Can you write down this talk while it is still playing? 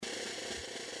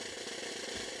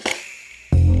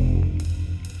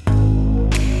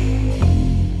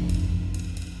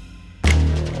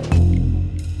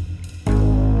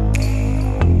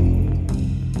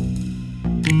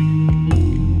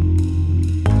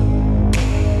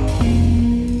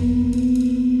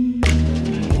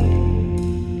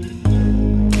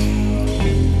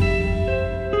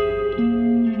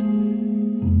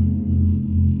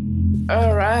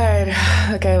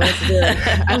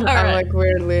I'm right. like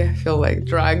weirdly feel like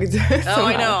drugged. Oh,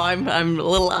 I know. I'm a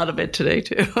little out of it today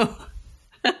too.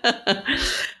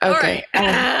 Okay.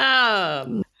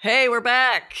 Hey, we're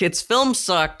back. It's Film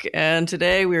Suck, and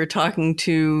today we are talking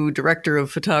to director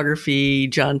of photography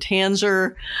John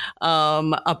Tanzer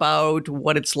about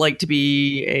what it's like to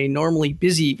be a normally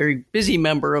busy, very busy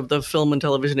member of the film and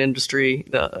television industry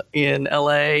in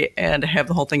LA and have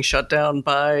the whole thing shut down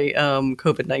by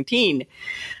COVID-19.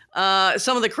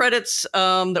 Some of the credits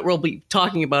that we'll be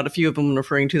talking about, a few of them and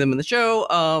referring to them in the show,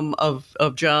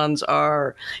 of John's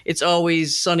are It's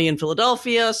Always Sunny in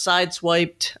Philadelphia,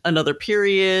 Sideswiped, Another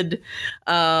Period,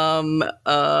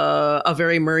 A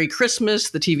Very Murray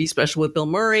Christmas, the TV special with Bill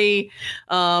Murray,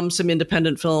 some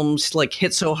independent films like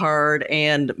Hit So Hard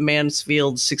and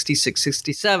Mansfield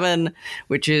 6667,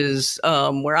 which is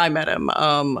where I met him.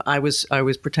 I was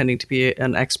pretending to be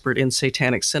an expert in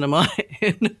satanic cinema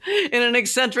in an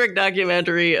eccentric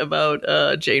documentary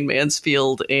about Jane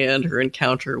Mansfield and her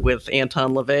encounter with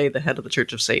Anton LaVey, the head of the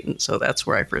Church of Satan. So that's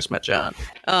where I first met John.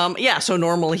 So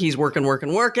normally he's working,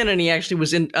 and he actually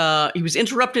was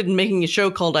interrupted in making a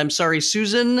show called I'm Sorry,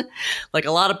 Susan. Like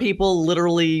a lot of people,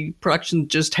 literally production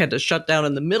just had to shut down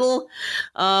in the middle.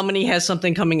 And he has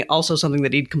something that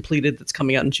he'd completed that's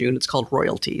coming out in June. It's called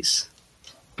Royalties.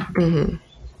 Mm-hmm.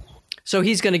 So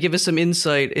he's going to give us some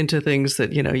insight into things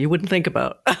that, you wouldn't think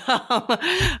about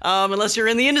unless you're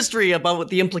in the industry, about what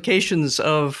the implications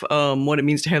of what it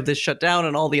means to have this shut down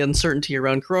and all the uncertainty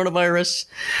around coronavirus.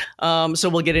 So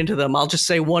we'll get into them. I'll just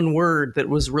say one word that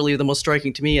was really the most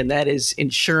striking to me, and that is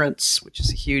insurance, which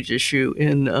is a huge issue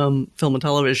in film and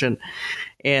television.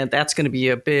 And that's going to be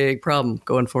a big problem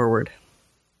going forward.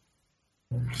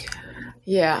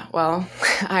 Yeah, well,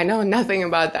 I know nothing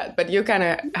about that, but you kind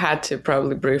of had to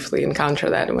probably briefly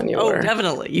encounter that when you were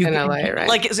definitely. in LA, right?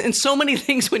 Like in so many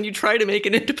things, when you try to make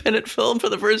an independent film for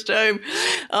the first time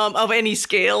of any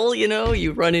scale,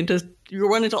 you run into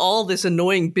all this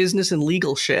annoying business and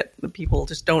legal shit that people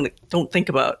just don't think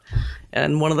about.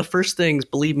 And one of the first things,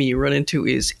 believe me, you run into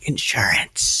is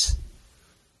insurance.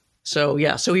 So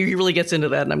he really gets into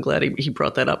that, and I'm glad he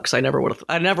brought that up, because I never would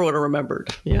have remembered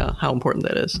how important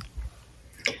that is.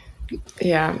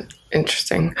 Yeah,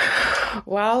 interesting.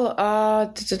 Well,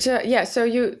 so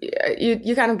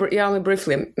you kind of you only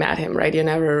briefly met him, right? You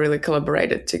never really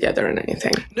collaborated together on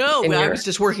anything. No, I was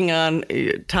just working on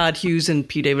Todd Hughes and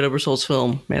P. David Ebersold's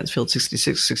film Mansfield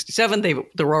 6667. They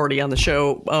were already on the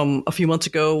show a few months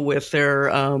ago with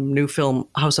their new film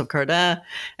House of Cardin,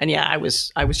 and I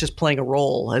was just playing a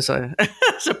role as a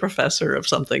as a professor of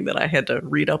something that I had to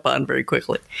read up on very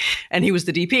quickly, and he was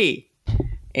the DP.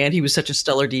 And he was such a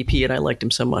stellar DP, and I liked him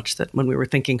so much that when we were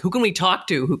thinking, who can we talk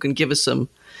to who can give us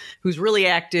who's really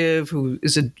active, who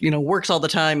is works all the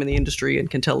time in the industry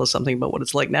and can tell us something about what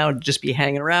it's like now to just be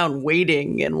hanging around,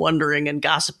 waiting and wondering and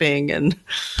gossiping and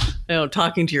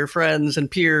talking to your friends and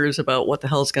peers about what the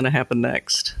hell is going to happen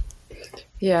next.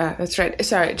 Yeah, that's right.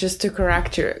 Sorry, just to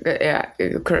correct you.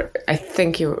 I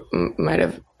think you might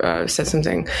have said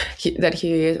something that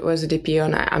he was a DP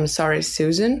on I'm Sorry,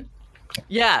 Susan.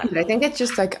 Yeah. But I think it's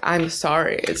just like I'm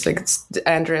Sorry. It's like it's the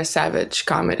Andrea Savage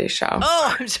comedy show.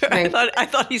 Oh, I'm sorry. I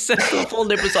thought he said the full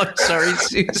name was I'm Sorry,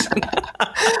 Susan. Because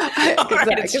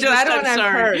that one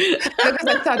I've heard. Because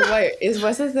I thought,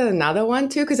 was it another one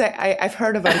too? Because I've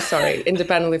heard of I'm Sorry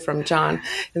independently from John.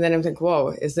 And then I'm like,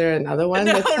 whoa, is there another one?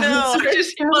 No,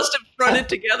 he must have run it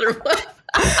together.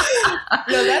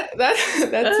 No, that's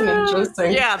an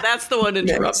interesting. Yeah, that's the one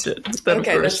interrupted.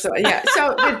 Okay,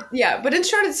 but in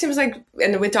short, it seems like,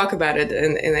 and we talk about it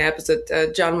in the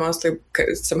episode, John mostly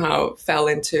somehow fell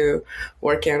into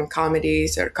working on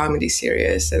comedies or comedy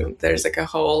series, and there's like a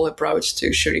whole approach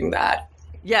to shooting that.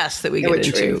 Yes, that we get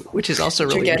into, which is also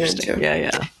really interesting.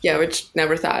 Yeah, which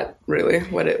never thought really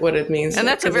what it means, and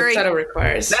that's that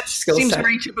seems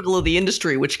very typical of the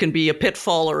industry, which can be a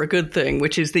pitfall or a good thing,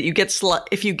 which is that you get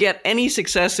if you get any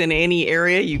success in any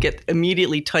area, you get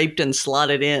immediately typed and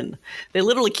slotted in. They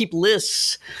literally keep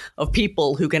lists of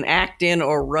people who can act in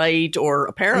or write or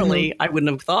apparently I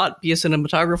wouldn't have thought be a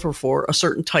cinematographer for a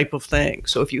certain type of thing.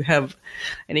 So if you have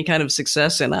any kind of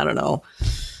success in, I don't know,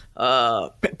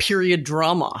 period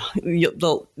drama,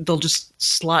 they'll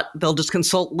just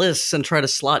consult lists and try to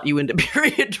slot you into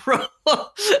period drama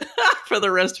for the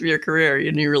rest of your career,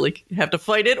 and you really have to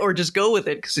fight it or just go with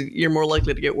it because you're more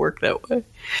likely to get work that way.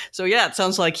 So it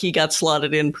sounds like he got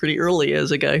slotted in pretty early as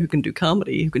a guy who can do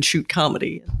comedy, who can shoot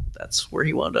comedy. That's where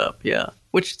he wound up,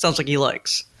 which sounds like he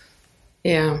likes.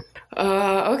 Yeah.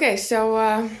 Okay, so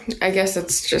I guess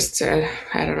it's just I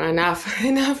don't know, enough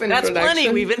That's introduction. plenty.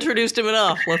 We've introduced him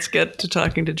enough. Let's get to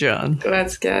talking to John.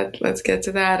 Let's get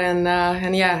to that,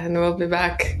 and we'll be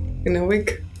back in a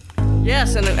week.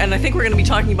 Yes, and I think we're going to be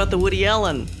talking about the Woody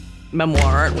Allen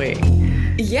memoir, aren't we?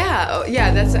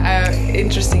 Yeah, that's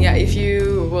interesting. Yeah, if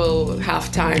you will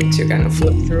have time to kind of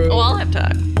flip through. Oh, I'll have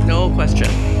time. No question.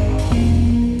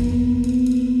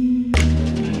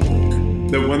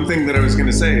 The one thing that I was going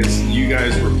to say is you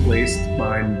guys replaced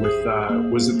mine with,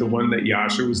 was it the one that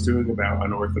Yasha was doing about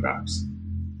unorthodox?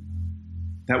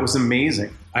 That was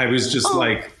amazing. I was just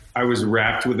I was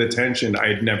wrapped with attention. I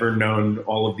had never known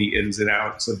all of the ins and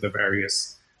outs of the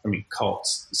various,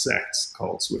 cults, sects,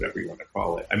 cults, whatever you want to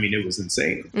call it. It was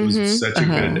insane. It was such a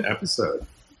good episode.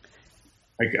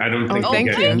 I don't think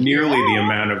you get nearly the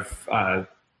amount of,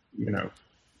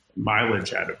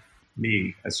 mileage out of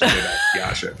me as you did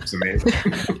Yasha. It was amazing.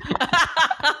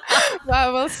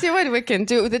 Well, we'll see what we can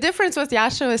do. The difference was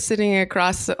Yasha was sitting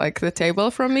across the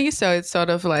table from me, so it's sort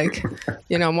of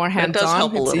more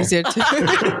hands-on. It's easier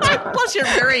to. Plus, you're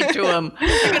married to him.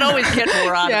 You can always get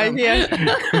more out of him. Yeah,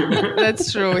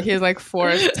 that's true. He's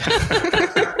forced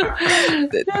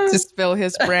to spill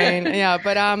his brain. Yeah,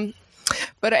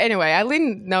 but anyway,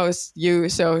 Eileen knows you,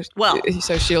 so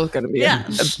she's gonna be a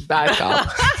bad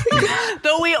cop.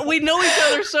 Though we know each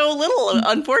other so little,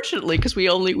 unfortunately, because we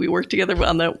worked together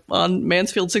on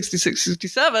Mansfield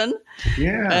 6667.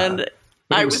 Yeah, and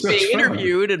I was being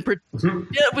interviewed, and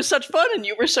it was such fun, and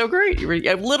you were so great.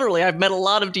 I've met a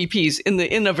lot of DPs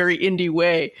in a very indie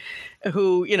way,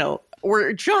 who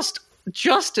were just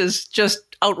as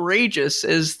outrageous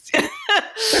as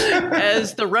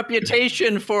as the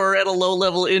reputation for at a low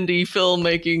level indie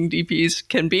filmmaking DPs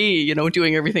can be,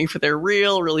 doing everything for their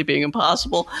reel, really being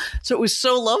impossible. So it was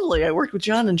so lovely. I worked with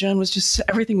John, and John was just,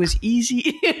 everything was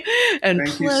easy and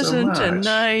pleasant and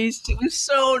nice. It was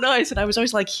so nice. And I was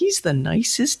always like, he's the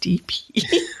nicest DP.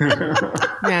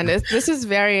 Man, this is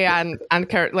very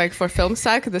for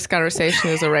FilmSack, this conversation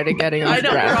is already getting off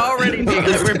track.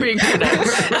 We're being too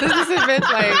nice. This is a bit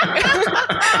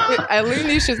Eileen,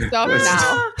 you should stop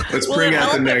now. Let's bring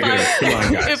out the negative. Come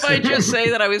on, guys. If I just say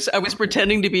that I was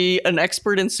pretending to be an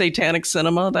expert in satanic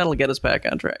cinema, that'll get us back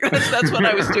on track. That's what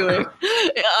I was doing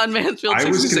on Mansfield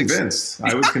 66.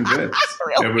 I was convinced.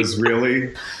 Really? It was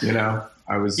really,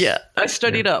 I was. Yeah, I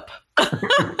studied up.